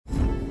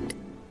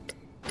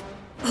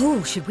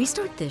Oh, should we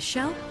start this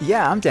show?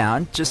 Yeah, I'm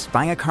down. Just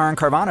buying a car on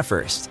Carvana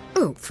first.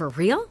 Ooh, for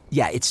real?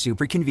 Yeah, it's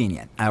super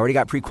convenient. I already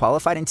got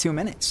pre-qualified in 2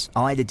 minutes.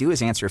 All I had to do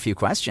is answer a few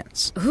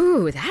questions.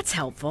 Ooh, that's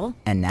helpful.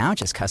 And now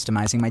just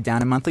customizing my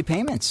down and monthly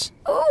payments.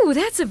 Ooh,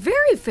 that's a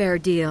very fair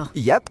deal.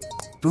 Yep.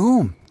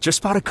 Boom.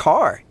 Just bought a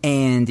car.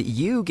 And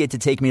you get to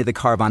take me to the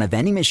Carvana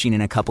vending machine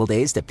in a couple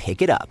days to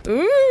pick it up.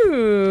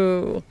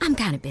 Ooh. I'm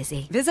kind of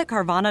busy. Visit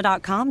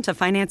Carvana.com to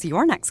finance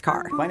your next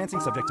car. Financing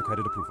subject to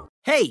credit approval.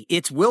 Hey,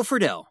 it's Will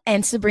Friedle.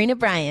 And Sabrina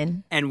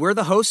Bryan. And we're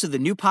the hosts of the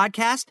new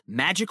podcast,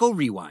 Magical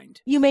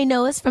Rewind. You may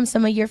know us from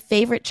some of your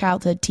favorite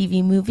childhood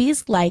TV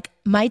movies like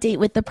My Date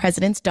with the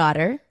President's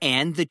Daughter.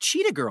 And the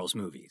Cheetah Girls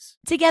movies.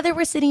 Together,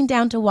 we're sitting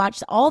down to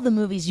watch all the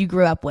movies you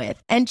grew up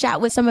with and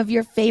chat with some of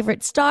your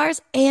favorite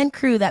stars and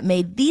crew that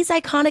made these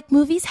iconic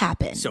movies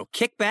happen. So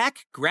kick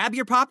back, grab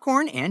your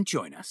popcorn, and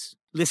join us.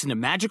 Listen to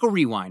Magical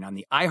Rewind on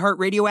the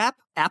iHeartRadio app,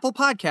 Apple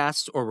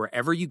Podcasts, or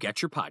wherever you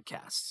get your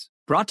podcasts.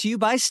 Brought to you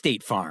by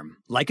State Farm.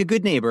 Like a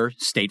good neighbor,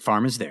 State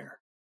Farm is there.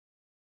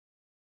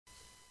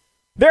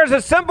 There's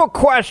a simple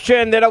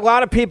question that a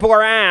lot of people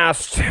are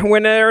asked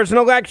when there's an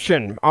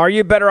election. Are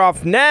you better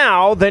off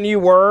now than you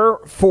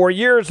were 4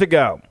 years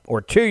ago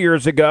or 2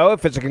 years ago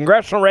if it's a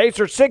congressional race,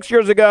 or 6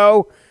 years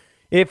ago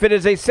if it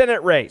is a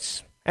Senate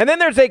race? And then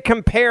there's a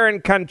compare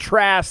and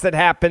contrast that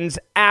happens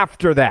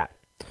after that.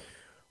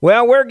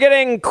 Well, we're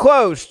getting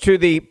close to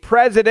the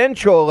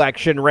presidential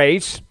election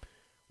race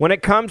when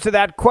it comes to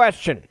that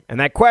question. And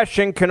that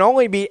question can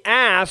only be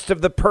asked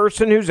of the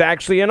person who's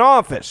actually in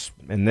office.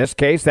 In this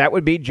case, that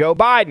would be Joe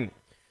Biden.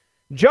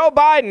 Joe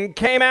Biden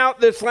came out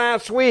this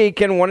last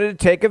week and wanted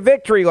to take a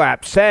victory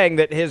lap, saying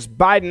that his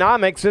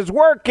Bidenomics is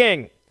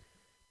working.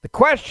 The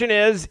question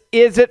is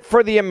it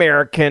for the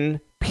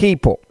American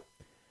people?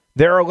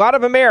 There are a lot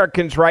of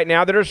Americans right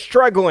now that are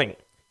struggling.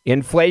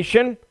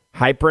 Inflation,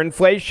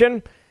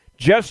 hyperinflation,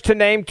 just to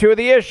name two of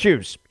the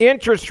issues.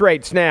 Interest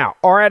rates now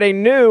are at a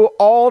new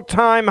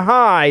all-time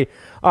high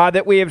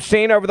that we have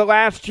seen over the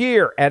last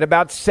year at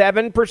about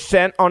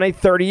 7% on a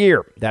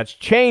 30-year. That's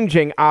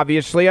changing,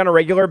 obviously, on a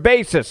regular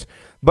basis,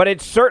 but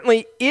it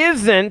certainly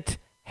isn't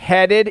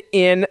headed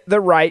in the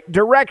right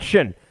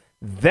direction.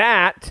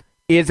 That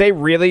is a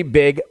really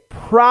big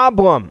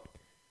problem.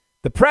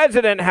 The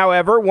president,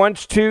 however,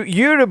 wants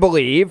you to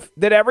believe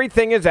that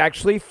everything is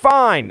actually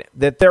fine,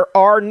 that there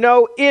are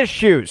no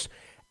issues,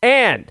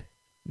 and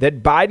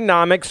that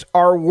Bidenomics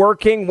are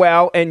working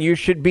well, and you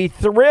should be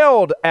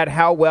thrilled at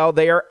how well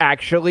they are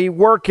actually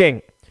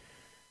working.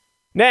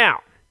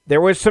 Now,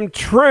 there was some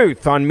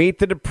truth on Meet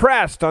the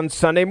Press on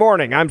Sunday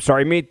morning,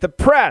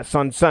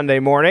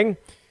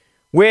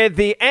 with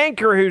the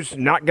anchor who's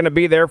not going to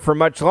be there for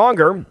much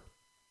longer,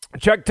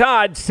 Chuck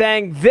Todd,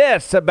 saying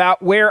this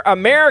about where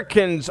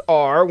Americans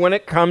are when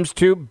it comes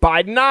to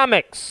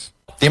Bidenomics.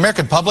 The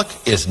American public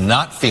is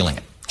not feeling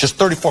it. Just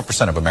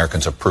 34% of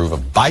Americans approve of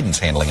Biden's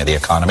handling of the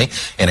economy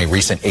in a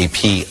recent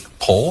AP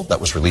poll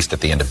that was released at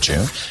the end of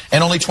June.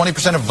 And only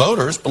 20% of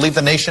voters believe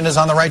the nation is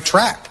on the right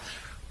track,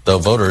 though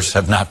voters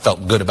have not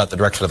felt good about the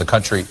direction of the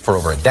country for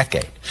over a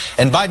decade.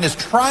 And Biden is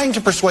trying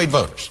to persuade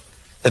voters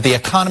that the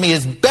economy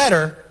is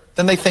better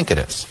than they think it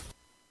is.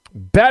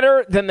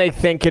 Better than they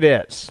think it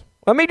is.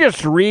 Let me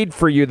just read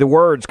for you the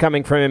words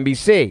coming from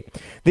NBC.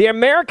 The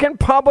American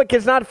public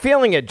is not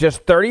feeling it.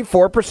 Just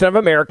 34% of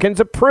Americans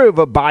approve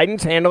of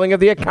Biden's handling of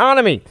the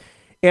economy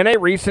in a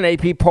recent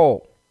AP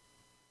poll.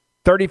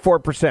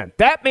 34%.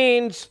 That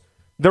means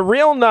the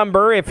real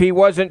number, if he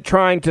wasn't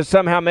trying to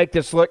somehow make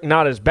this look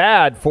not as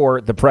bad for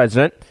the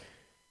president,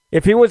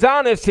 if he was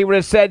honest, he would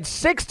have said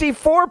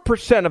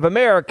 64% of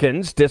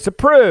Americans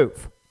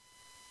disapprove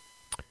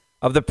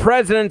of the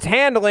president's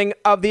handling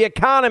of the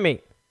economy.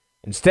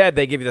 Instead,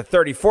 they give you the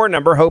 34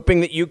 number, hoping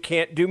that you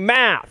can't do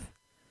math.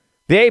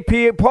 The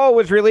AP poll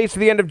was released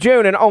at the end of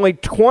June, and only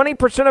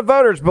 20% of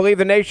voters believe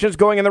the nation is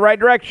going in the right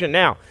direction.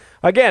 Now,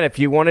 again, if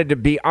you wanted to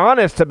be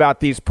honest about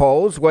these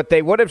polls, what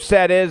they would have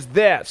said is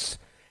this.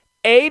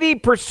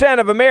 80%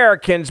 of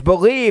Americans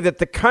believe that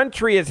the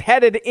country is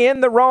headed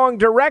in the wrong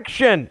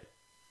direction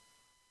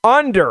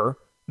under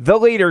the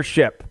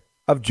leadership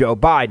of Joe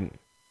Biden.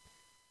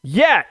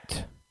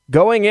 Yet,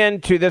 going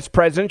into this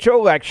presidential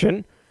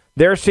election,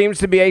 there seems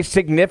to be a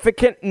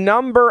significant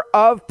number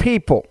of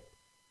people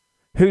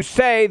who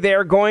say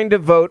they're going to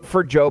vote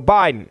for Joe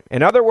Biden.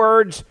 In other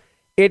words,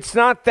 it's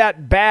not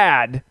that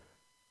bad,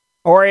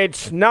 or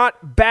it's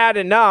not bad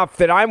enough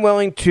that I'm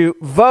willing to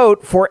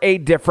vote for a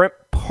different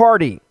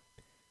party,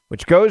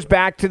 which goes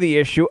back to the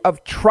issue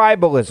of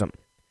tribalism.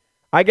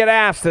 I get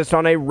asked this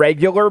on a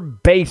regular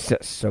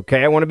basis,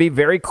 okay? I want to be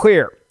very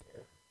clear.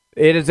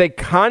 It is a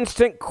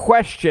constant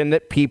question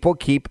that people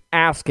keep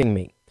asking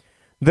me.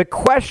 The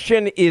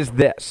question is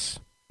this: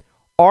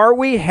 are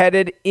we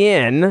headed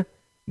in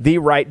the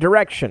right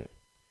direction?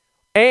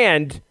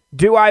 And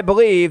do I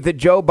believe that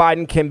Joe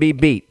Biden can be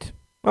beat?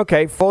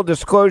 Okay, full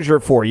disclosure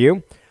for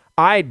you.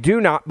 I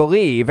do not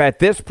believe at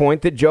this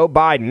point that Joe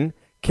Biden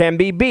can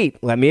be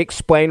beat. Let me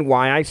explain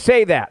why I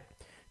say that.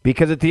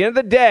 Because at the end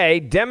of the day,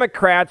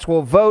 Democrats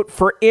will vote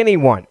for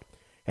anyone.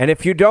 And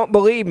if you don't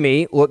believe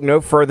me, look no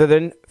further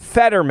than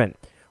Fetterman.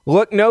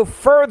 Look no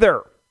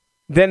further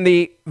than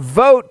the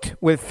vote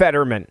with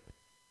Fetterman.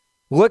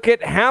 Look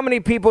at how many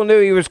people knew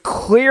he was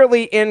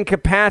clearly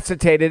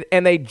incapacitated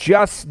and they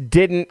just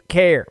didn't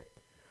care.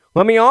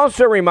 Let me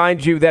also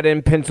remind you that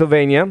in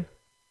Pennsylvania,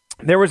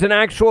 there was an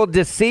actual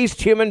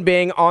deceased human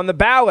being on the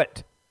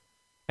ballot,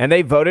 and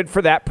they voted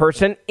for that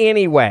person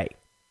anyway.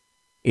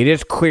 It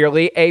is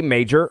clearly a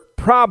major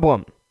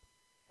problem.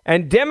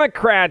 And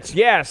Democrats,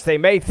 yes, they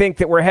may think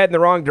that we're heading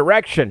the wrong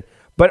direction,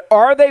 but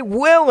are they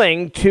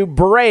willing to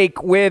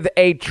break with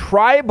a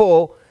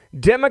tribal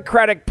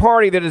Democratic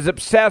Party that is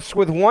obsessed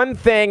with one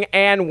thing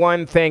and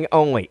one thing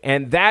only,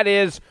 and that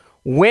is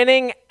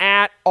winning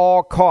at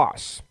all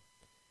costs?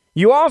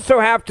 You also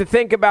have to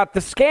think about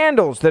the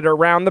scandals that are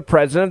around the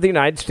President of the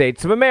United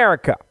States of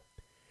America.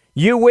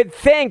 You would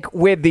think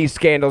with these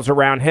scandals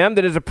around him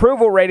that his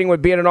approval rating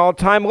would be at an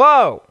all-time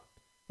low.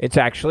 It's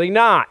actually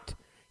not.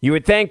 You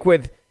would think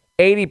with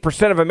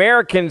 80% of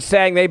Americans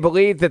saying they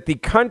believe that the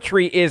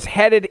country is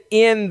headed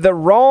in the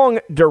wrong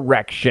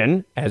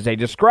direction, as they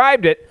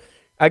described it,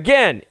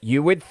 again,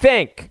 you would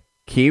think,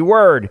 key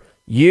word,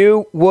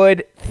 you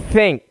would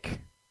think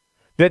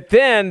that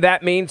then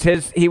that means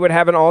he would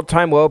have an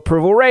all-time low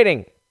approval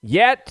rating.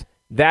 Yet,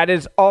 that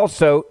is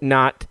also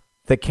not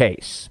the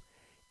case.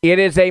 It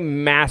is a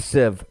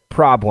massive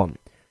problem.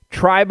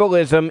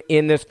 Tribalism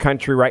in this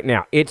country right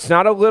now. It's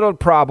not a little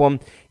problem.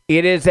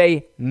 It is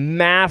a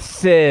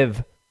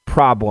massive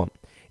problem.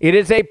 It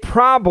is a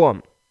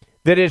problem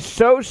that is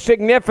so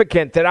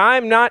significant that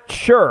I'm not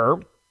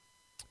sure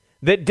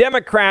that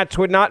Democrats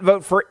would not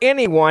vote for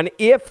anyone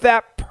if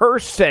that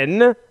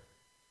person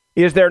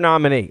is their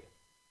nominee.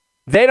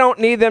 They don't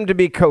need them to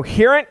be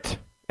coherent,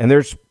 and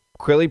there's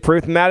clearly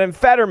proof of that in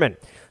Fetterman.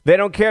 They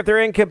don't care if they're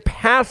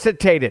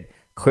incapacitated.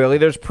 Clearly,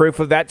 there's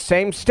proof of that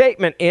same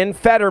statement in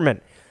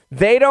Fetterman.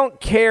 They don't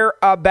care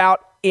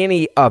about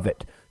any of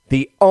it.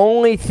 The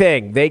only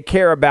thing they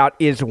care about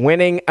is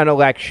winning an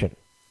election.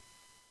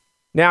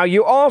 Now,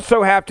 you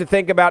also have to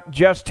think about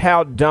just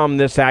how dumb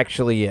this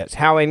actually is,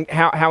 how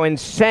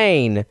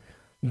insane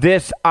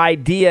this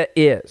idea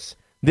is.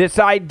 This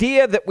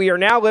idea that we are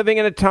now living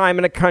in a time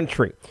in a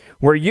country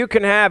where you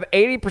can have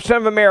 80%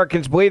 of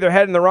Americans believe they're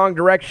heading in the wrong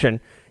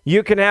direction.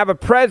 You can have a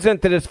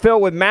president that is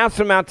filled with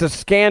massive amounts of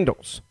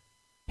scandals.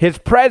 His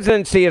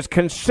presidency is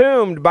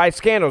consumed by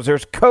scandals.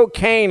 There's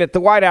cocaine at the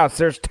White House.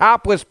 There's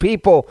topless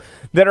people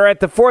that are at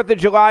the 4th of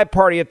July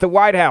party at the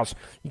White House.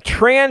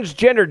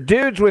 Transgender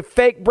dudes with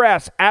fake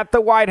breasts at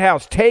the White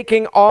House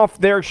taking off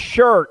their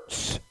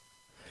shirts.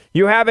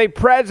 You have a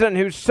president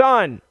whose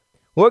son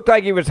looked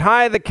like he was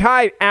high as the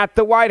kite at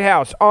the White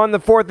House on the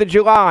 4th of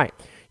July.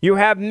 You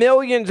have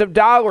millions of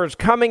dollars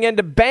coming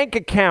into bank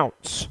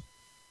accounts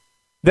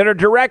that are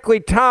directly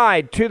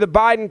tied to the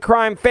Biden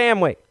crime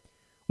family.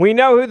 We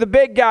know who the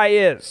big guy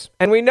is,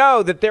 and we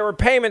know that there were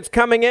payments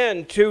coming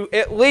in to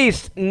at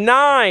least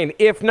 9,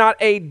 if not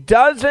a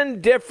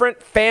dozen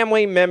different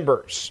family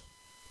members'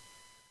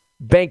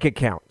 bank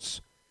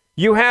accounts.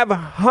 You have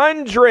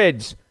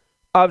hundreds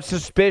of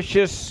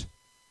suspicious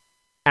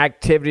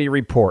activity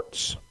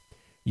reports.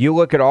 You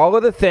look at all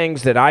of the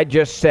things that I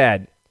just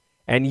said,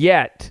 and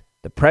yet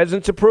the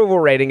president's approval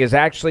rating is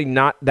actually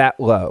not that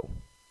low.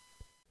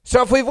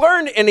 So if we've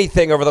learned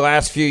anything over the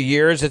last few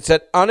years, it's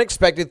that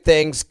unexpected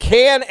things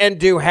can and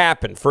do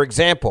happen. For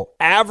example,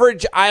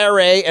 average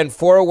IRA and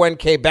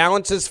 401k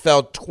balances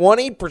fell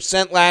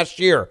 20% last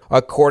year,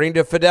 according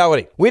to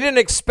Fidelity. We didn't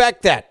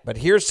expect that, but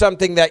here's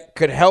something that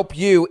could help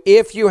you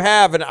if you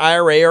have an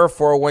IRA or a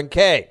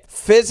 401k.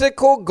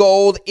 Physical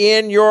gold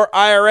in your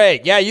IRA.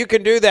 Yeah, you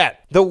can do that.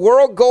 The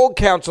World Gold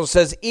Council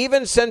says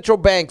even central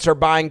banks are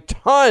buying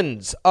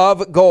tons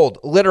of gold,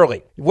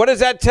 literally. What does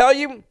that tell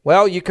you?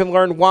 Well, you can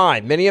learn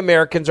why many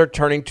Americans are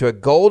turning to a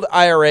gold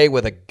IRA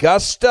with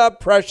Augusta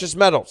Precious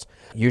Metals.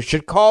 You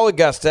should call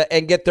Augusta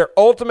and get their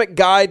ultimate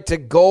guide to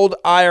gold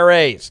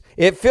IRAs.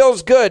 It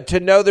feels good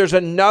to know there's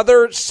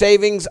another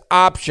savings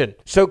option.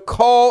 So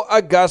call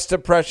Augusta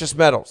Precious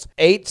Metals,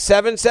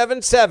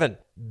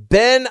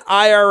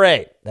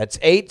 8777-BEN-IRA. That's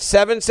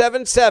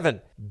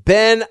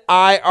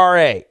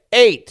 8777-BEN-IRA.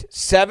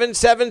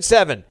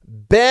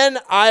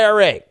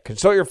 8777-BEN-IRA.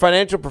 Consult your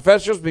financial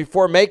professionals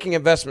before making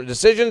investment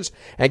decisions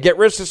and get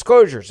risk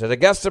disclosures at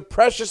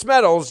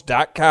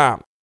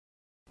AugustaPreciousMetals.com.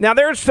 Now,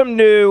 there's some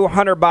new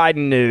Hunter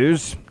Biden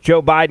news,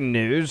 Joe Biden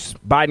news,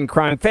 Biden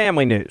crime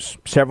family news.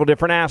 Several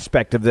different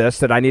aspects of this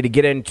that I need to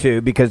get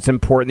into because it's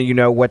important that you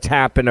know what's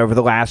happened over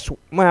the last 3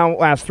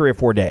 or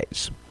 4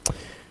 days.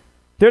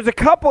 There's a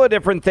couple of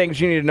different things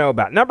you need to know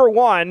about. Number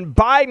one,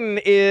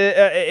 Biden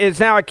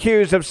is now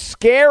accused of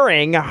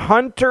scaring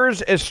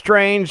Hunter's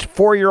estranged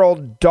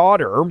 4-year-old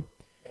daughter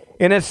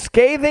in a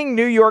scathing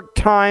New York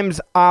Times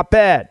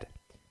op-ed.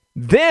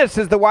 This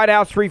as the White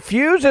House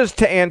refuses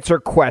to answer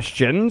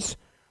questions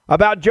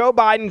about Joe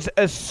Biden's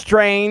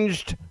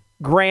estranged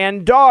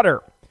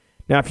granddaughter.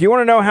 Now, if you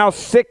want to know how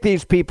sick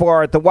these people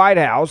are at the White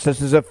House,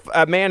 this is a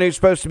man who's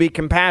supposed to be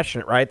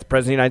compassionate, right? The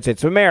President of the United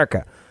States of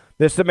America.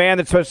 This is the man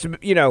that's supposed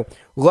to,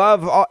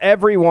 love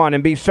everyone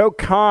and be so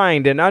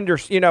kind and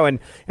and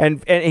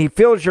he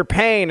feels your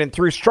pain and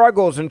through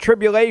struggles and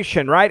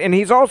tribulation, right? And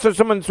he's also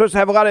someone that's supposed to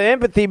have a lot of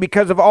empathy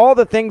because of all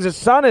the things his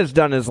son has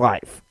done in his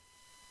life.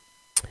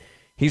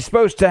 He's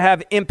supposed to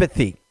have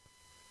empathy.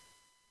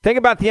 Think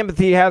about the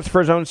empathy he has for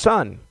his own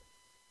son.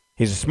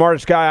 He's the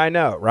smartest guy I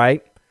know,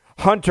 right?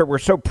 Hunter, we're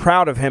so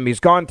proud of him.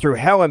 He's gone through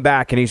hell and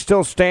back, and he's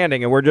still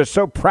standing, and we're just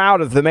so proud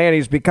of the man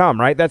he's become,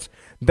 right? That's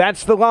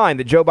the line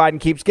that Joe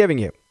Biden keeps giving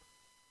you.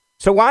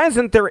 So why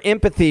isn't there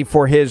empathy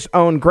for his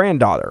own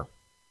granddaughter?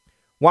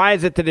 Why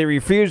is it that he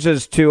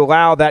refuses to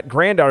allow that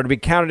granddaughter to be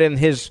counted in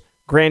his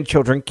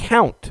grandchildren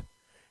count?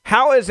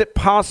 How is it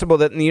possible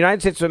that in the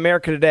United States of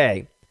America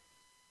today,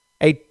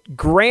 a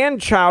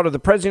grandchild of the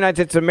President of the United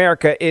States of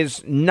America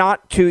is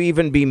not to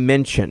even be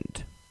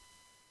mentioned?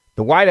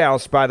 The White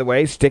House, by the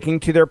way, sticking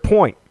to their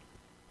point.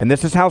 And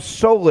this is how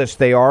soulless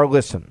they are.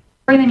 Listen.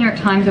 In the New York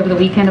Times over the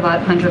weekend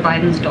about Hunter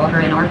Biden's daughter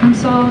in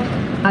Arkansas,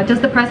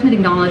 does the president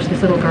acknowledge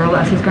this little girl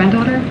as his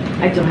granddaughter?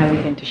 I don't have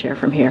anything to share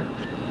from here.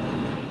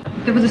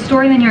 There was a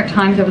story in the New York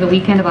Times over the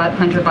weekend about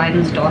Hunter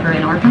Biden's daughter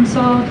in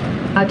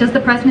Arkansas. Does the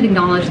president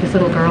acknowledge this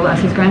little girl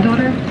as his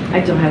granddaughter?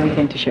 I don't have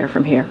anything to share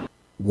from here.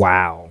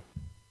 Wow.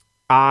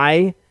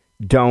 I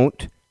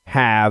don't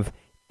have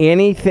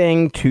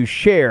anything to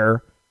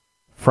share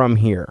from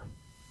here.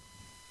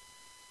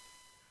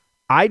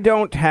 I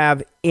don't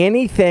have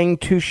anything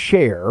to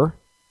share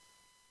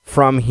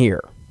from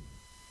here.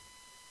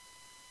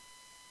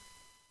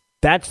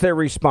 That's their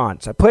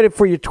response. I played it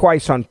for you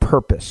twice on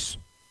purpose.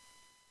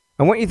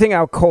 I want you to think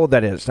how cold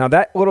that is. Now,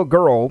 that little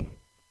girl,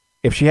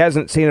 if she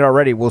hasn't seen it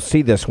already, will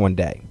see this one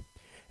day.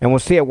 And we'll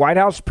see a White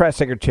House press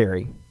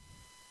secretary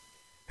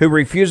who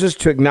refuses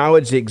to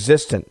acknowledge the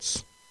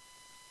existence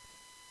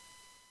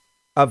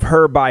of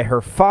her by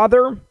her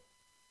father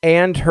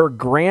and her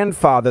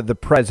grandfather, the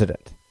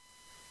president.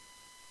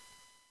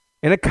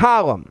 In a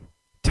column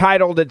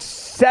titled, "It's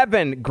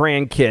 7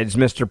 grandkids,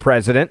 Mr.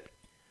 President,"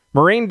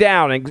 Maureen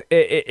Downing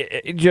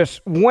it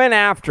just went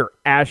after,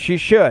 as she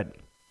should,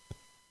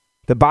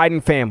 the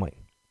Biden family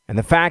and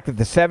the fact that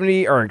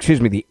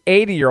the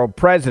 80-year-old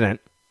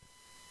president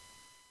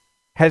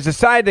has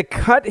decided to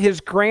cut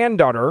his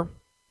granddaughter,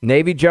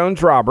 Navy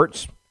Jones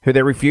Roberts, who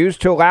they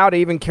refused to allow to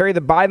even carry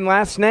the Biden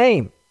last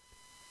name,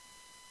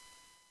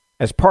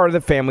 as part of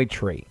the family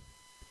tree.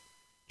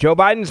 Joe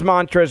Biden's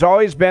mantra has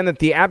always been that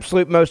the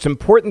absolute most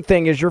important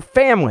thing is your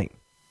family.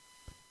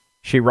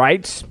 She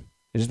writes,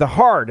 is the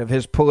heart of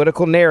his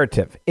political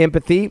narrative.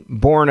 Empathy,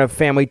 born of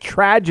family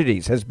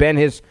tragedies, has been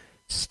his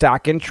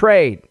stock in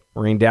trade,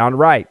 Maureen Dowd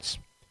writes.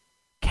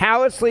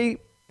 Callously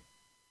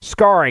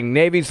scarring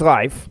Navy's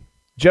life,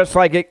 just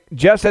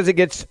as it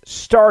gets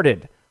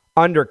started,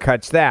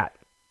 undercuts that.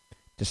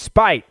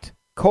 Despite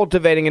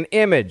cultivating an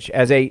image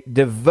as a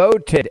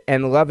devoted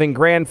and loving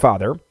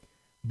grandfather,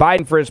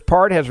 Biden, for his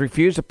part, has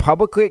refused to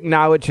publicly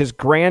acknowledge his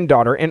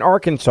granddaughter in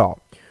Arkansas,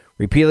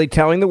 repeatedly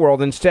telling the world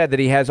instead that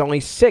he has only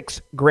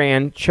 6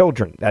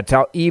 grandchildren. That's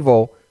how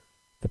evil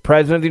the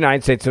President of the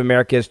United States of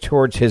America is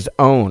towards his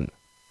own.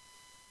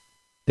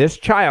 This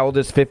child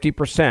is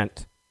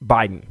 50%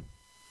 Biden.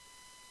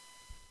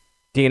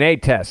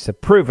 DNA tests have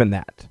proven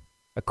that.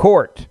 A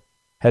court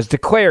has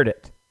declared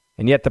it,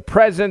 and yet the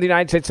President of the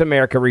United States of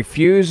America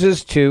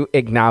refuses to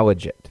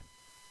acknowledge it.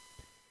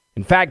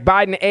 In fact,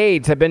 Biden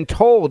aides have been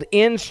told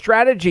in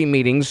strategy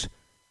meetings,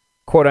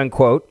 quote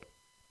unquote,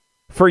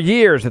 for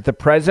years that the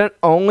president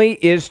only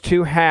is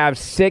to have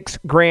 6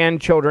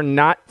 grandchildren,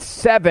 not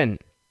 7,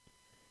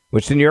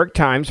 which the New York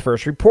Times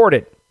first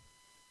reported.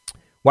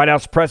 White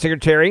House Press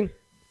Secretary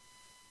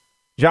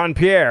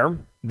Jean-Pierre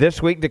this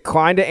week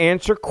declined to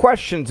answer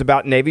questions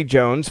about Navy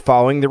Jones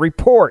following the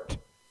report.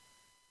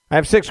 I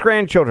have 6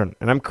 grandchildren,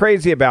 and I'm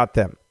crazy about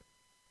them.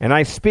 And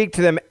I speak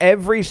to them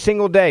every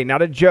single day.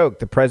 Not a joke.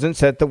 The president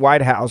said at the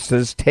White House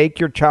says, take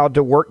your child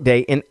to work day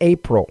in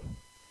April.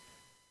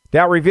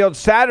 Now revealed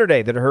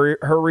Saturday that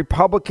her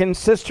Republican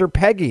sister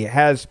Peggy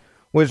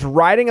was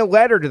writing a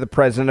letter to the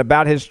president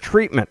about his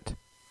treatment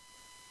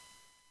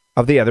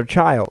of the other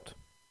child.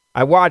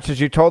 I watched as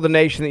you told the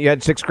nation that you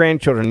had 6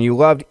 grandchildren and you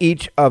loved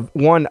each of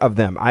one of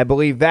them. I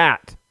believe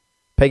that,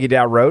 Peggy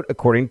Dow wrote,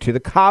 according to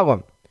the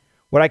column.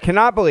 What I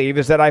cannot believe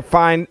is that I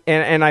find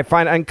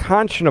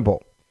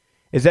unconscionable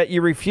is that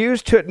you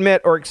refuse to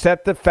admit or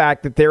accept the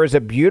fact that there is a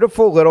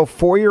beautiful little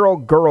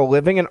 4-year-old girl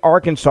living in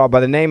Arkansas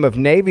by the name of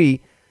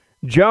Navy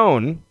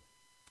Joan,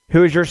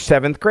 who is your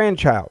 7th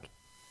grandchild.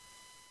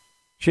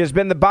 She has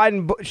the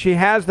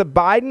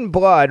Biden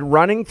blood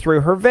running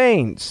through her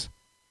veins.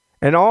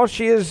 And all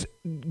she is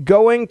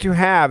going to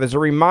have as a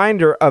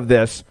reminder of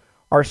this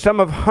are some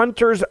of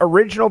Hunter's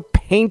original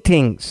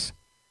paintings.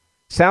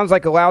 Sounds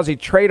like a lousy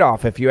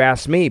trade-off if you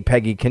ask me,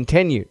 Peggy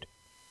continued.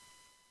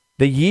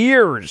 The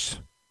years,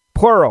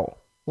 plural,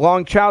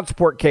 long child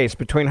support case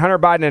between Hunter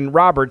Biden and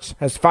Roberts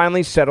has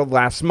finally settled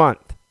last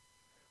month.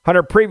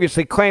 Hunter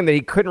previously claimed that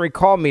he couldn't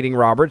recall meeting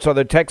Roberts,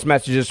 although text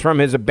messages from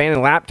his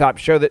abandoned laptop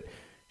show that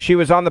she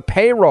was on the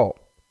payroll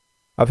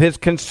of his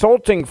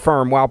consulting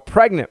firm while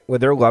pregnant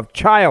with their loved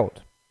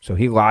child. So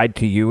he lied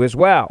to you as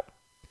well.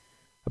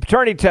 A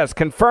paternity test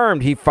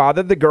confirmed he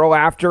fathered the girl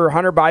after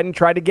Hunter Biden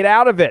tried to get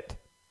out of it.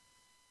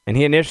 And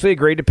he initially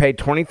agreed to pay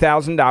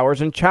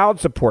 $20,000 in child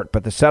support,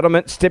 but the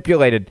settlement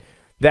stipulated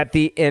that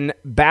the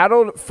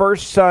embattled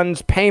first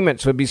son's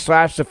payments would be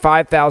slashed to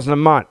 $5,000 a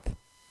month.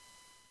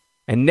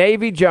 And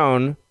Navy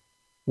Joan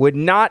would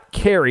not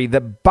carry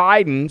the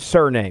Biden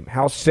surname.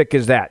 How sick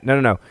is that?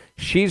 No.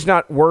 She's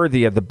not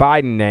worthy of the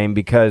Biden name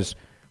because,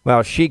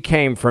 well, she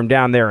came from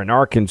down there in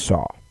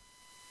Arkansas.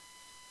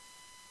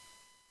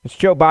 It's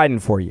Joe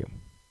Biden for you.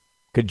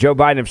 Could Joe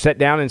Biden have sat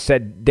down and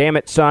said, damn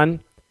it,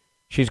 son,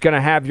 she's going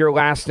to have your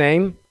last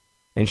name,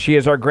 and she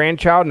is our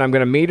grandchild, and I'm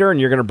going to meet her, and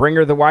you're going to bring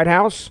her to the White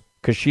House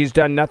because she's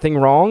done nothing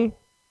wrong?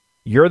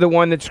 You're the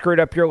one that screwed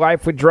up your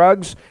life with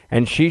drugs,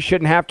 and she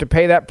shouldn't have to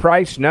pay that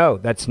price? No,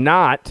 that's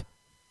not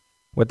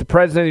what the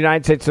President of the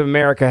United States of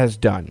America has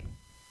done.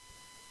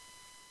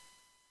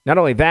 Not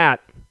only that,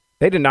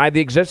 they denied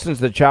the existence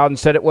of the child and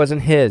said it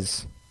wasn't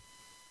his.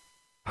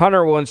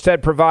 Hunter will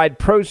instead provide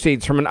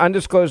proceeds from an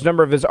undisclosed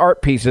number of his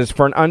art pieces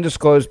for an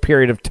undisclosed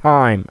period of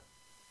time.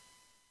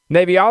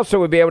 Navy also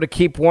would be able to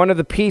keep one of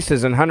the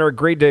pieces, and Hunter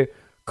agreed to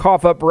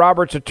cough up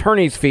Robert's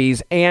attorney's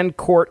fees and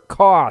court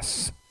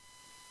costs.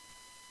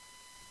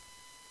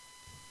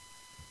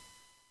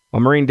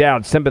 While Maureen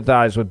Dowd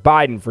sympathized with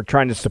Biden for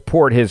trying to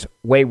support his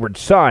wayward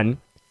son,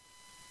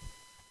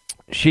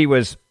 she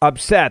was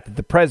upset that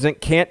the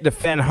president can't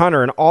defend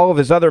Hunter and all of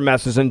his other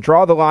messes and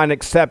draw the line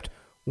except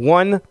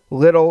one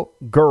little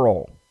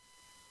girl.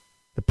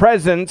 The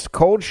president's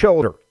cold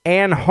shoulder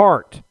and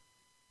heart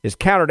is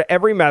counter to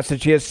every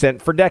message he has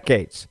sent for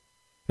decades.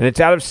 And it's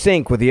out of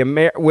sync with the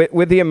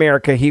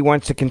America he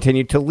wants to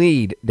continue to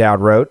lead, Dowd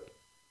wrote.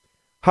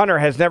 Hunter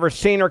has never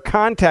seen or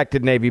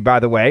contacted Navy, by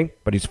the way,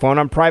 but he's flown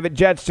on private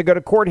jets to go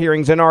to court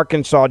hearings in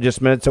Arkansas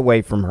just minutes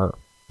away from her.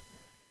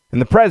 And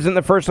the president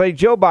and the First Lady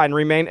Jill Biden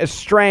remain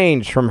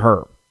estranged from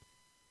her.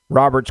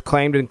 Roberts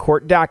claimed in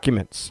court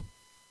documents.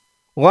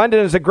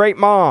 London is a great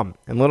mom,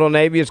 and little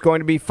Navy is going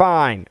to be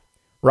fine,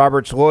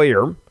 Roberts'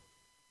 lawyer,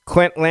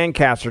 Clint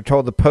Lancaster,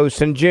 told the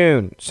Post in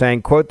June,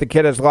 saying, quote, the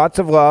kid has lots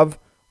of love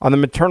on the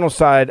maternal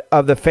side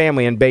of the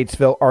family in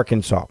Batesville,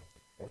 Arkansas.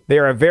 They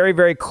are a very,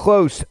 very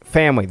close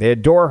family. They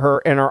adore her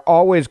and are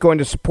always going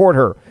to support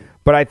her.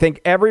 But I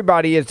think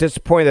everybody is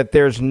disappointed that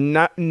there's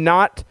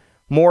not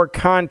more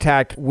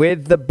contact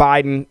with the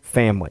Biden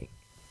family.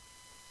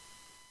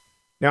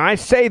 Now, I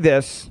say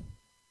this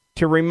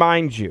to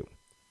remind you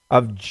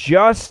of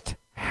just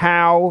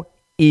how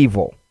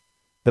evil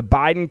the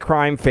Biden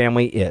crime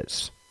family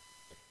is.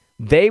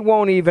 They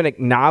won't even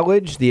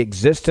acknowledge the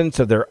existence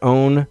of their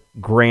own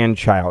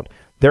grandchild,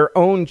 their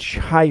own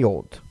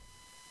child.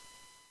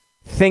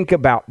 Think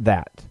about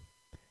that.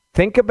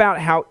 Think about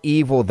how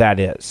evil that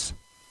is.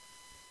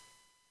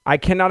 I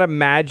cannot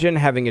imagine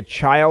having a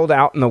child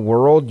out in the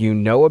world. You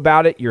know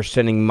about it. You're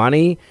sending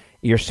money.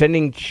 You're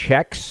sending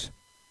checks.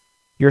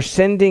 You're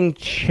sending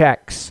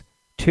checks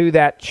to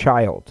that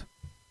child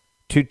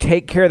to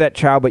take care of that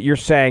child, but you're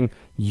saying,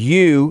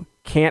 you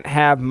can't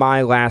have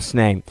my last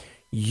name.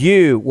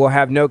 You will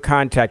have no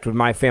contact with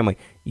my family.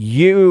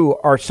 You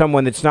are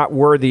someone that's not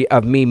worthy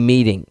of me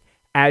meeting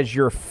as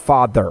your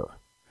father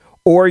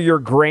or your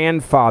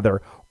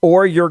grandfather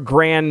or your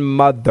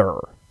grandmother.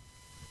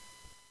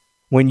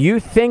 When you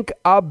think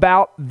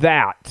about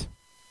that,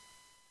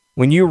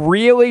 when you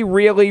really,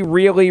 really,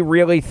 really,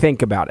 really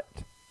think about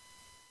it,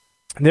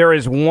 there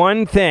is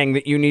one thing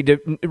that you need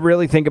to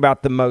really think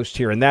about the most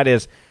here, and that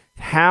is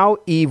how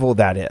evil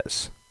that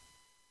is.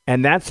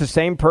 And that's the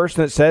same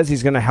person that says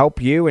he's going to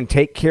help you and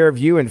take care of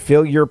you and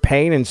feel your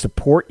pain and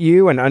support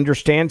you and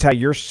understands how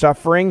you're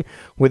suffering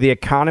with the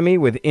economy,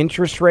 with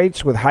interest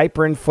rates, with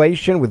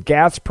hyperinflation, with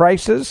gas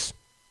prices.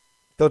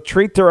 They'll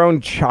treat their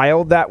own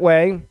child that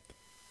way.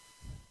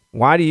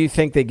 Why do you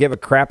think they give a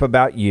crap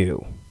about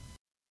you?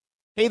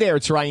 Hey there,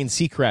 it's Ryan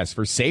Seacrest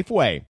for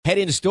Safeway. Head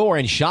in store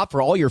and shop for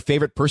all your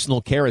favorite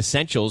personal care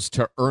essentials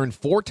to earn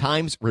 4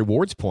 times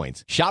rewards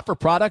points. Shop for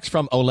products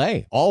from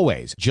Olay,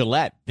 Always,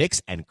 Gillette,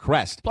 Vicks, and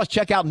Crest. Plus,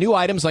 check out new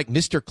items like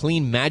Mr.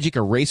 Clean Magic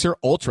Eraser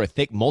Ultra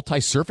Thick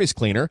Multi-Surface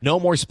Cleaner. No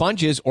more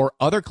sponges or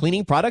other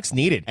cleaning products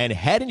needed. And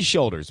Head &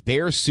 Shoulders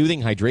Bare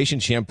Soothing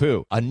Hydration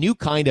Shampoo, a new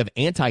kind of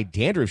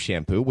anti-dandruff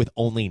shampoo with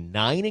only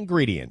 9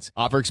 ingredients.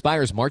 Offer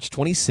expires March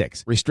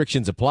 26.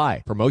 Restrictions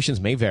apply.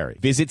 Promotions may vary.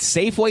 Visit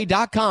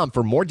Safeway.com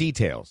for more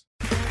details.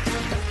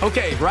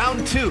 Okay,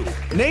 round 2.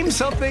 Name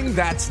something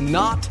that's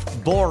not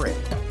boring.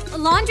 A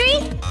laundry?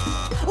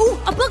 Ooh,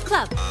 a book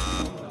club.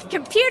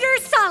 Computer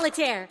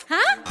solitaire,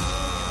 huh?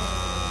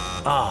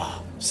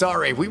 Ah, oh,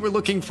 sorry, we were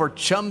looking for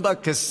Chumba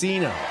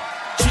Casino.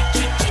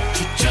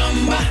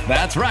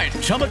 That's right,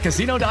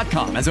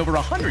 ChumbaCasino.com has over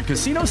 100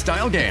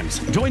 casino-style games.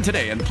 Join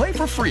today and play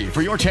for free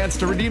for your chance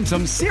to redeem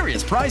some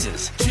serious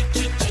prizes.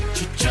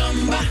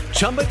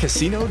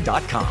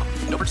 ChumbaCasino.com.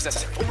 No purchase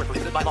necessary. Void where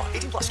prohibited by law.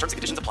 18+. Terms and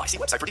conditions apply. See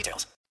website for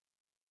details.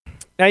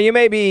 Now, you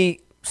may be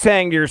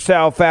saying to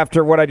yourself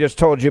after what I just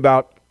told you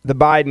about the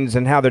Bidens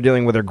and how they're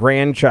dealing with their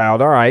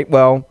grandchild, all right,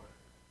 well,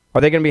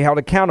 are they going to be held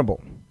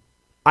accountable?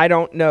 I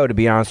don't know, to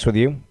be honest with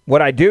you.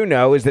 What I do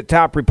know is that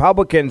top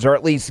Republicans are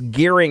at least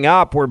gearing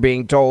up, we're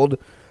being told,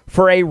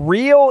 for a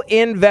real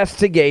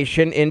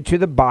investigation into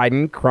the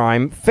Biden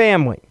crime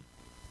family.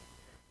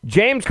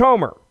 James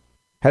Comer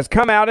has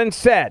come out and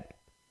said,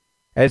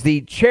 as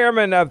the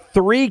chairman of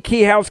 3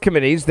 key House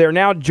committees, they're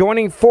now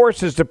joining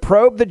forces to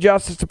probe the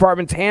Justice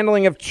Department's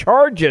handling of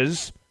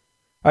charges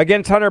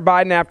against Hunter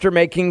Biden after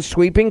making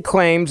sweeping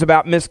claims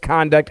about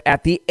misconduct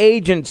at the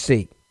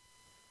agency.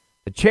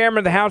 The chairman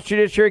of the House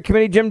Judiciary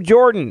Committee, Jim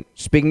Jordan,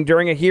 speaking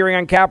during a hearing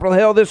on Capitol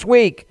Hill this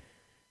week,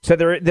 said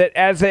that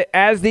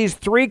as these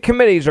 3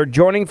 committees are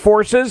joining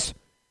forces,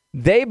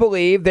 they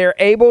believe they're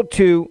able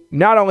to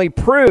not only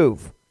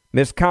prove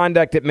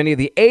misconduct at many of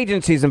the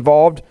agencies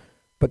involved,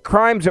 but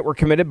crimes that were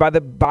committed by the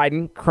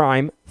Biden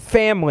crime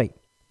family.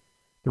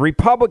 The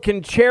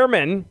Republican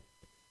chairman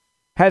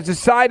has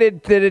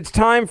decided that it's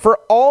time for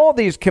all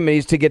these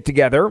committees to get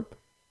together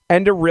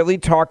and to really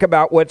talk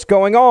about what's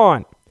going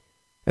on.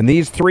 And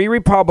these 3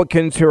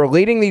 Republicans who are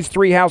leading these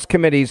 3 House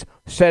committees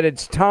said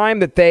it's time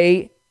that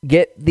they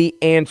get the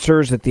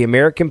answers that the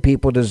American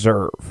people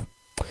deserve.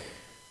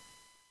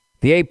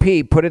 The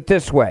AP put it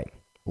this way.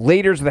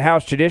 Leaders of the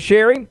House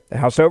Judiciary, the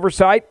House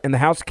Oversight, and the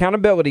House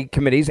Accountability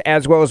Committees,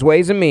 as well as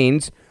Ways and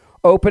Means,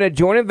 opened a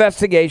joint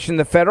investigation in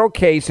the federal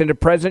case into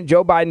President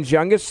Joe Biden's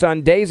youngest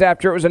son days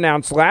after it was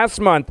announced last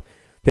month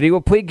that he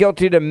will plead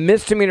guilty to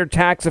misdemeanor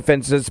tax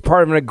offenses as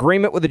part of an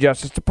agreement with the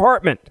Justice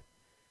Department.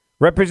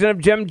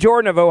 Representative Jim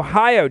Jordan of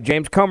Ohio,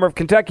 James Comer of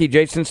Kentucky,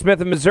 Jason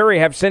Smith of Missouri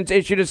have since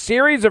issued a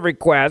series of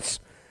requests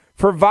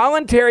for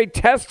voluntary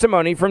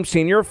testimony from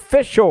senior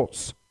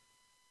officials.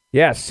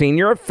 Yes,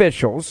 senior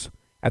officials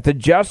at the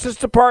Justice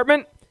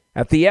Department,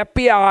 at the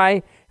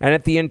FBI, and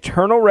at the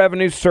Internal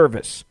Revenue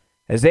Service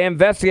as they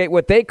investigate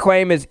what they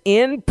claim is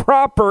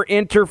improper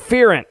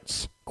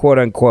interference, quote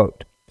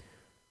unquote.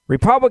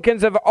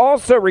 Republicans have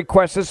also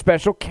requested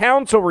special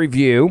counsel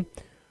review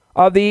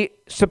of the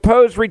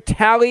supposed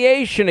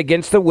retaliation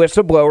against the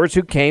whistleblowers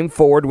who came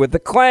forward with the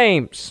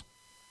claims.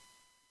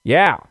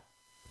 Yeah.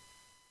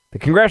 The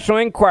congressional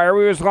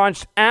inquiry was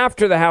launched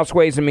after the House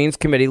Ways and Means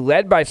Committee,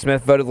 led by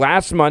Smith, voted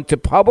last month to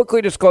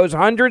publicly disclose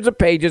hundreds of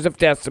pages of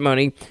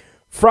testimony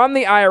from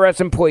the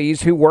IRS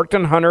employees who worked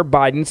on Hunter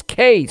Biden's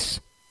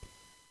case.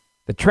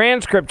 The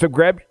transcripts of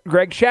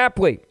Greg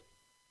Shapley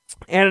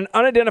and an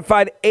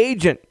unidentified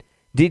agent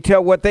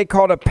detail what they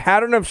called a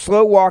pattern of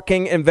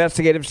slow-walking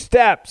investigative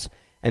steps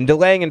and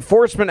delaying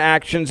enforcement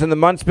actions in the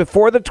months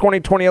before the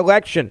 2020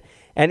 election,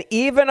 and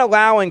even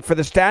allowing for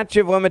the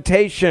statute of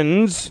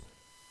limitations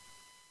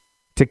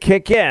to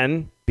kick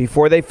in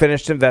before they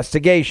finished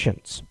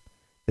investigations.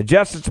 The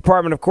Justice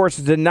Department, of course,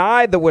 has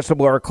denied the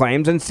whistleblower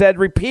claims and said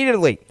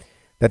repeatedly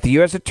that the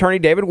U.S. Attorney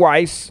David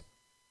Weiss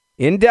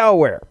in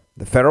Delaware,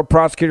 the federal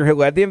prosecutor who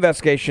led the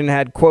investigation,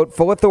 had, quote,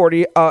 full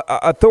authority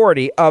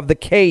of the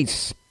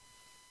case.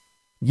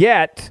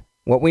 Yet,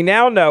 what we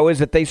now know is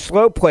that they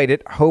slow-played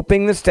it,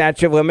 hoping the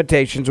statute of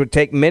limitations would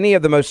take many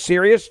of the most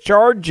serious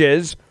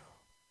charges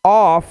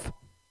off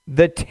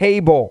the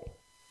table.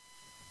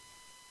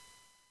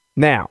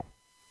 Now,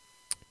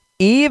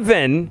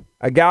 even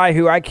a guy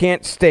who I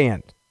can't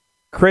stand,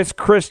 Chris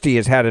Christie,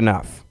 has had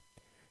enough.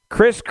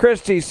 Chris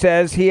Christie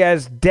says he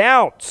has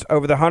doubts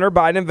over the Hunter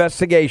Biden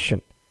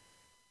investigation,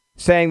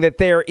 saying that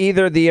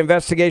the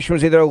investigation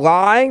was either a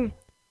lie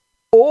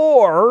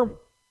or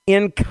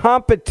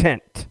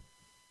incompetent.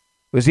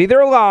 It was either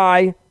a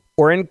lie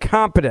or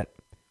incompetent.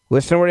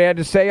 Listen to what he had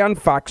to say on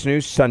Fox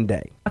News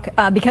Sunday.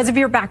 Because of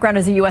your background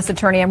as a U.S.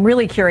 attorney, I'm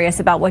really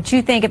curious about what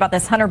you think about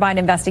this Hunter Biden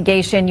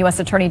investigation. U.S.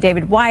 Attorney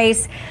David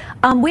Weiss.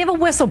 We have a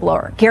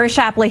whistleblower, Gary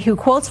Shapley, who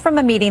quotes from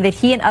a meeting that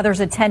he and others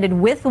attended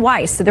with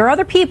Weiss. So there are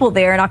other people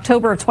there in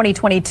October of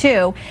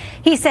 2022.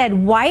 He said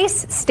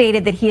Weiss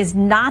stated that he is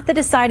not the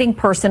deciding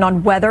person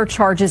on whether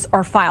charges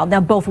are filed.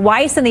 Now, both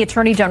Weiss and the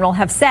Attorney General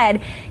have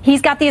said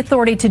he's got the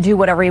authority to do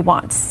whatever he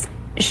wants.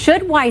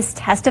 Should Weiss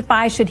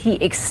testify? Should he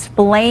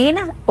explain?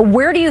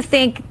 Where do you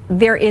think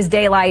there is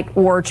daylight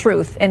or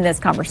truth in this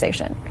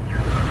conversation?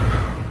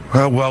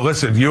 Well,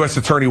 listen, U.S.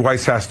 Attorney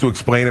Weiss has to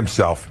explain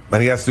himself,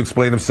 and he has to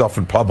explain himself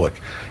in public.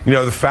 You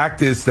know, the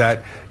fact is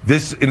that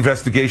this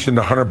investigation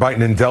to Hunter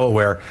Biden in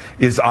Delaware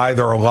is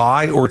either a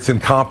lie or it's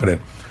incompetent.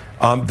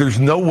 There's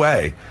no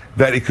way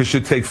that it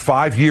should take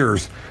 5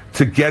 years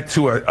to get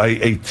to a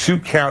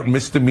 2-count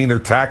misdemeanor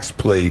tax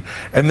plea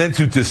and then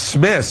to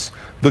dismiss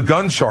the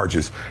gun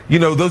charges. You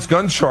know, those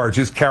gun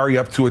charges carry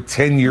up to a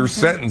 10-year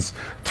sentence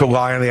to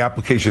lie on the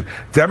application.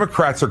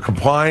 Democrats are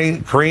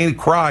crying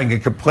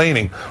and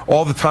complaining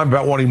all the time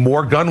about wanting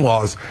more gun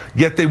laws,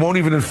 yet they won't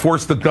even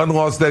enforce the gun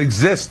laws that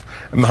exist.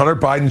 And Hunter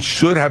Biden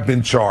should have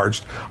been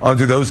charged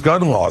under those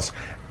gun laws.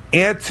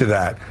 Add to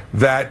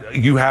that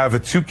you have a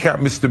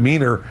 2-count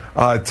misdemeanor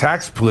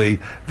tax plea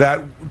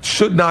that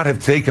should not have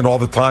taken all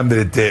the time that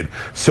it did.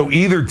 So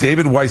either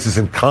David Weiss is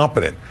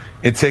incompetent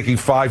in taking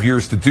 5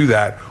 years to do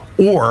that,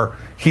 or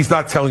he's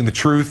not telling the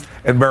truth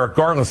and Merrick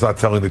Garland's not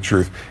telling the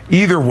truth.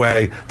 Either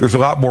way, there's a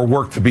lot more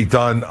work to be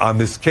done on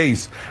this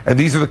case. And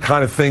these are the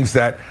kind of things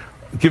that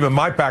given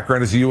my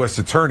background as a U.S.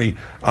 attorney,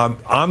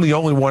 I'm the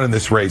only one in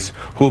this race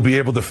who will be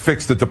able to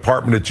fix the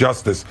Department of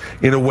Justice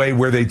in a way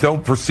where they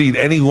don't proceed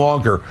any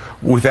longer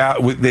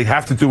they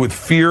have to do with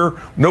fear,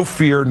 no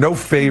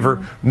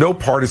favor, no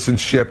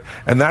partisanship,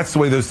 and that's the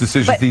way those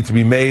decisions need to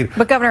be made.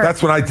 But Governor,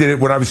 that's when I did it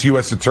when I was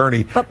U.S.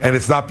 attorney, and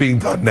it's not being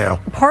done now.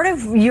 Part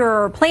of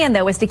your plan,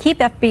 though, is to keep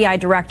FBI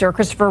Director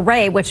Christopher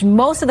Wray, which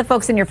most of the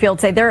folks in your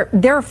field say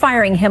they're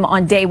firing him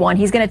on day one.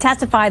 He's going to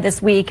testify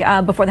this week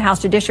before the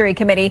House Judiciary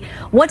Committee.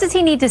 What does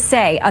he need to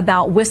say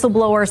about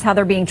whistleblowers, how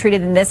they're being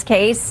treated in this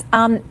case,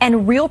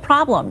 and real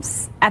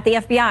problems at the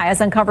FBI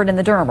as uncovered in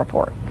the Durham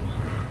report?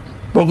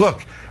 Well,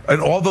 look,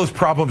 and all those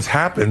problems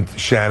happened,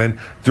 Shannon,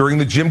 during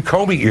the Jim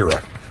Comey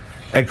era.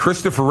 And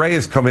Christopher Wray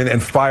has come in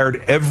and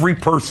fired every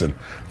person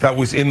that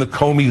was in the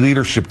Comey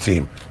leadership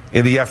team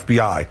in the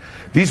FBI.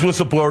 These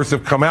whistleblowers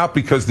have come out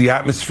because the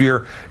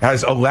atmosphere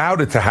has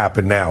allowed it to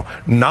happen now,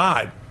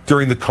 not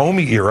during the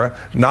Comey era,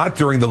 not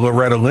during the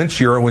Loretta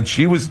Lynch era when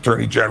she was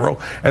Attorney General,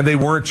 and they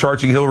weren't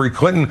charging Hillary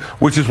Clinton,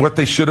 which is what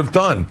they should have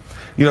done.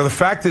 You know, the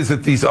fact is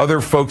that these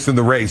other folks in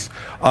the race,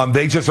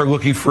 they just are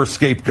looking for a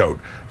scapegoat.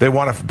 They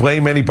want to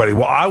blame anybody.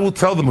 Well, I will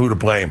tell them who to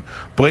blame.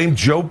 Blame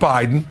Joe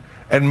Biden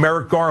and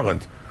Merrick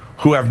Garland,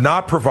 who have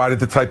not provided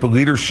the type of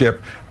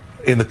leadership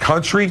in the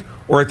country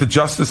or at the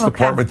Justice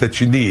Department that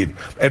you need.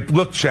 And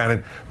look,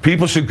 Shannon,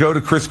 people should go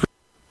to Chris.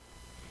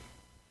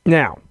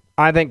 Now,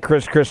 I think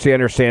Chris Christie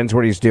understands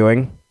what he's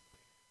doing.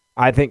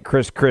 I think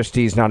Chris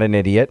Christie's not an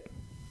idiot.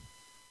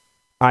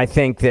 I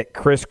think that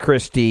Chris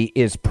Christie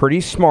is pretty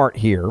smart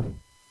here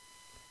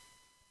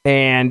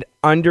and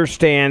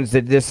understands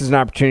that this is an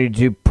opportunity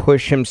to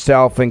push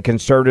himself, and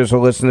conservatives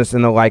will listen to this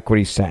and they'll like what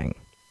he's saying.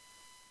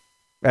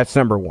 That's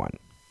number one.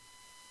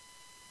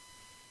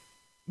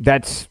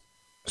 That's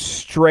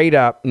straight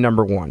up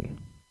number one.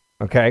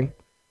 Okay?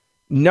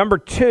 Number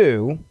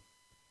two,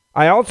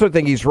 I also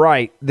think he's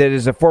right that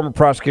as a former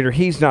prosecutor,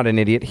 he's not an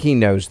idiot. He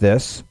knows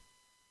this.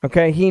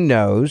 Okay? He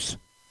knows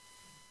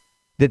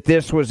that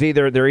this was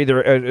either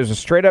a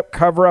straight up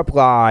cover up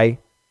lie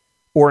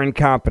or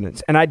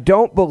incompetence. And I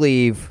don't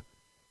believe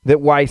that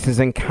Weiss is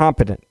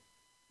incompetent.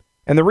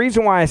 And the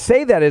reason why I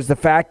say that is the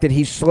fact that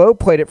he slow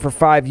played it for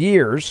 5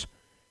 years,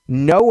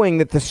 knowing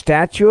that the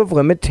statute of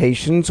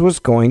limitations was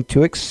going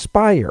to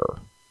expire.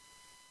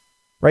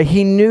 Right?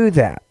 He knew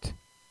that.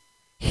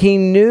 He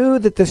knew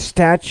that the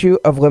statute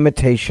of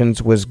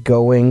limitations was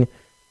going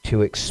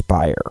to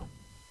expire.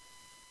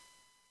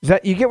 Is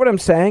that, you get what I'm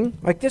saying?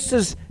 Like, this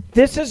is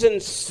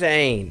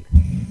insane.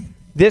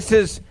 This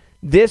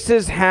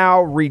is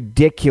how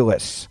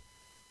ridiculous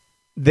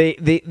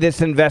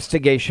this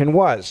investigation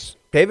was.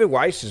 David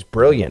Weiss is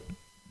brilliant.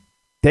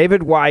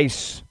 David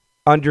Weiss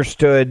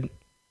understood,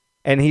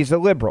 and he's a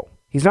liberal.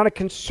 He's not a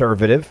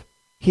conservative.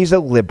 He's a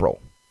liberal.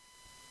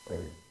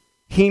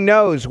 He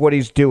knows what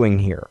he's doing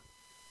here.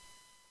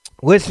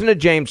 Listen to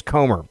James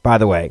Comer, by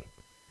the way.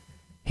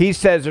 He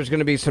says there's going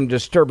to be some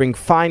disturbing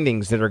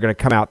findings that are going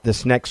to come out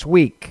this next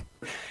week.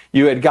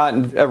 You had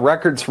gotten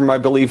records from, I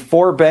believe,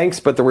 4 banks,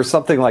 but there were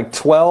something like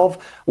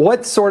 12.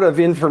 What sort of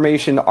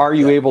information are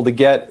you able to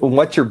get? And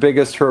what's your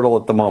biggest hurdle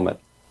at the moment?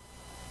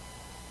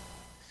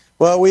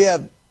 Well,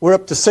 we're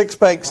up to 6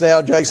 banks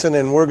now, Jason,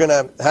 and we're going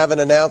to have an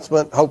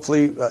announcement,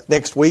 hopefully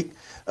next week,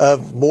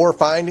 of more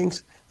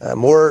findings,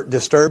 more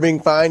disturbing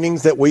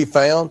findings that we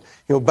found.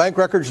 You know, bank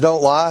records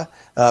don't lie.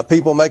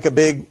 People make a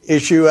big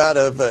issue out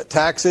of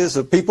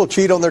taxes. People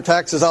cheat on their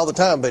taxes all the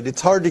time, but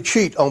it's hard to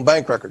cheat on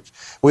bank records.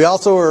 We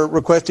also are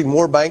requesting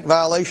more bank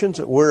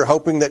violations. We're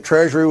hoping that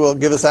Treasury will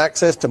give us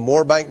access to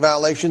more bank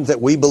violations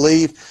that we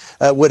believe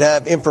would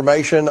have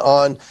information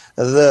on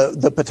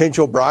the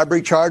potential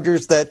bribery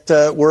charges that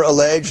were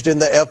alleged in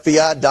the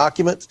FBI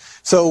documents.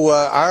 So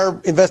our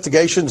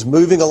investigation's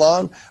moving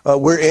along.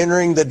 We're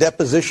entering the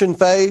deposition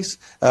phase.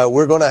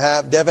 We're going to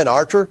have Devin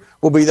Archer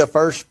will be the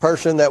first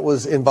person that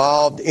was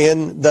involved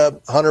in the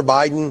Hunter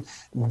Biden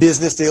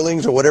business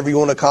dealings, or whatever you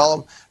want to call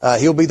them.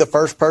 He'll be the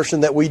first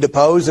person that we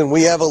depose, and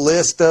we have a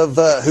list of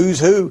who's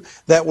who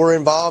that were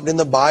involved in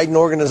the Biden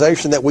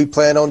organization that we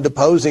plan on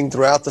deposing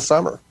throughout the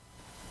summer.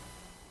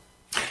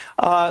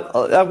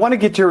 I want to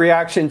get your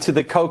reaction to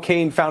the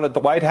cocaine found at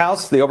the White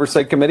House. The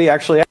Oversight Committee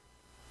actually...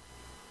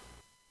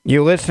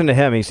 You listen to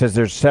him. He says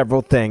there's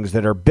several things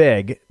that are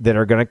big that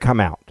are going to come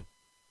out,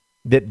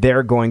 that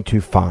they're going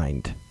to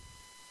find.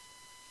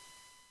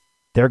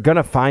 They're going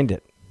to find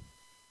it.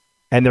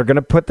 And they're going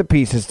to put the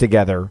pieces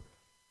together.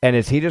 And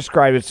as he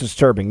described, it's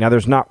disturbing. Now,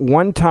 there's not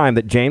one time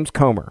that James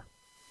Comer,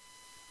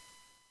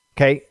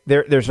 okay,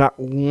 there's not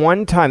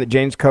one time that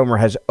James Comer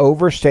has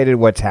overstated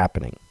what's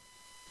happening.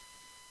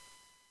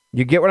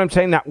 You get what I'm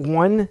saying? Not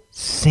one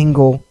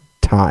single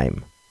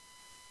time.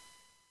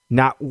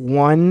 Not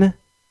one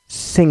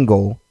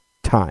single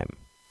time.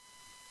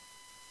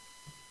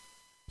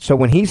 So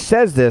when he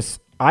says this,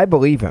 I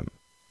believe him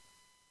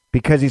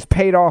because he's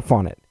paid off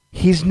on it.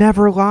 He's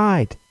never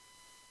lied.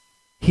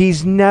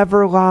 He's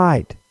never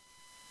lied.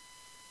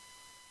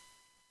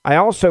 I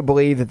also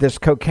believe that this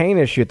cocaine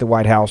issue at the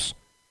White House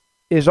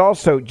is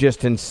also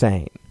just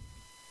insane.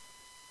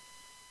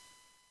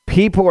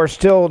 people are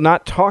still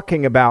not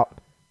talking about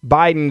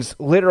Biden's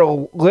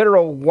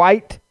literal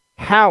White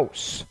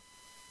House.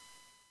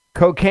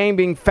 Cocaine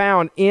being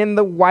found in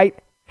the White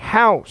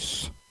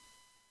House.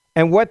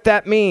 And what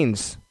that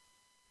means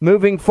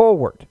moving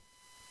forward.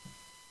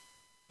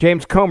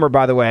 James Comer,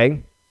 by the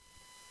way,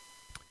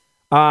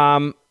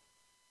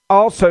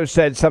 also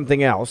said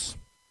something else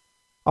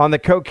on the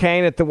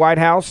cocaine at the White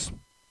House.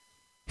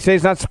 He says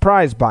he's not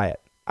surprised by it.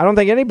 I don't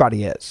think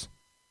anybody is,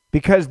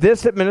 because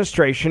this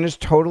administration is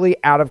totally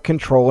out of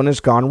control and has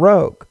gone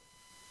rogue.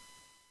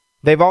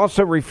 They've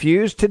also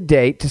refused to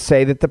date to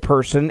say that the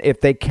person,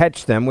 if they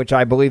catch them, which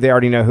I believe they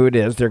already know who it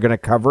is, they're going to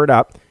cover it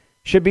up,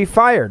 should be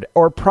fired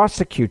or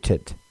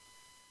prosecuted.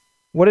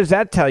 What does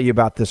that tell you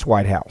about this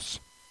White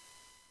House?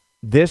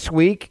 This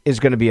week is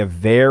going to be a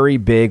very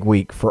big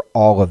week for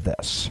all of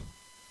this.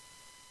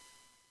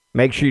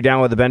 Make sure you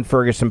download the Ben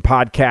Ferguson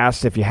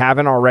podcast if you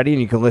haven't already,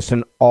 and you can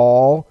listen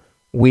all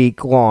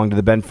week long to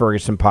the Ben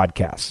Ferguson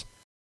podcast.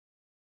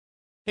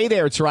 Hey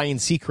there, it's Ryan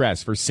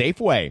Seacrest for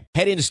Safeway.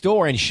 Head in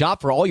store and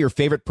shop for all your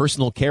favorite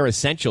personal care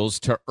essentials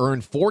to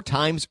earn 4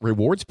 times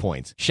rewards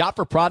points. Shop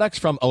for products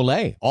from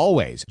Olay,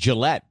 Always,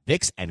 Gillette,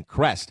 Vicks, and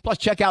Crest. Plus,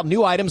 check out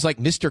new items like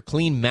Mr.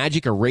 Clean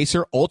Magic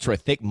Eraser Ultra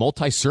Thick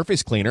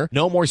Multi-Surface Cleaner.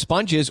 No more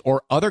sponges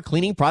or other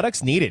cleaning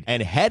products needed.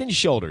 And Head &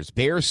 Shoulders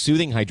Bare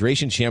Soothing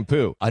Hydration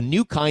Shampoo, a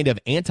new kind of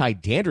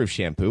anti-dandruff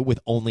shampoo with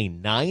only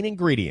 9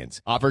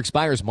 ingredients. Offer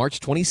expires March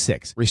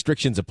 26.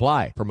 Restrictions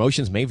apply.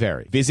 Promotions may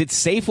vary. Visit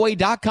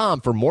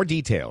Safeway.com for more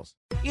details.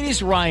 It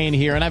is Ryan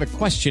here, and I have a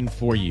question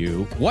for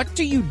you. What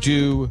do you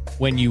do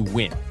when you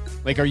win?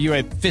 Like, are you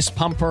a fist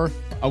pumper,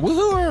 a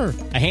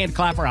woohooer, a hand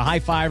clapper, a high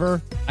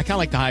fiver? I kind of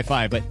like the high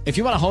five, but if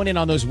you want to hone in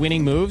on those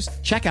winning moves,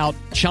 check out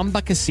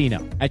Chumba Casino.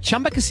 At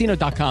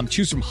ChumbaCasino.com,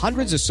 choose from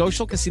hundreds of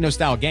social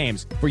casino-style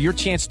games for your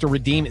chance to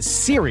redeem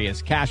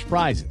serious cash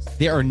prizes.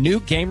 There are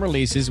new game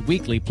releases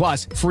weekly,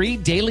 plus free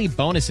daily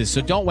bonuses, so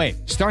don't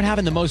wait. Start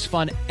having the most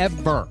fun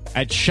ever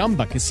at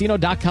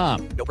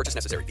ChumbaCasino.com. No purchase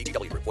necessary.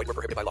 VGW Group. Void where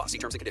prohibited by law. See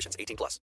terms and conditions. 18+.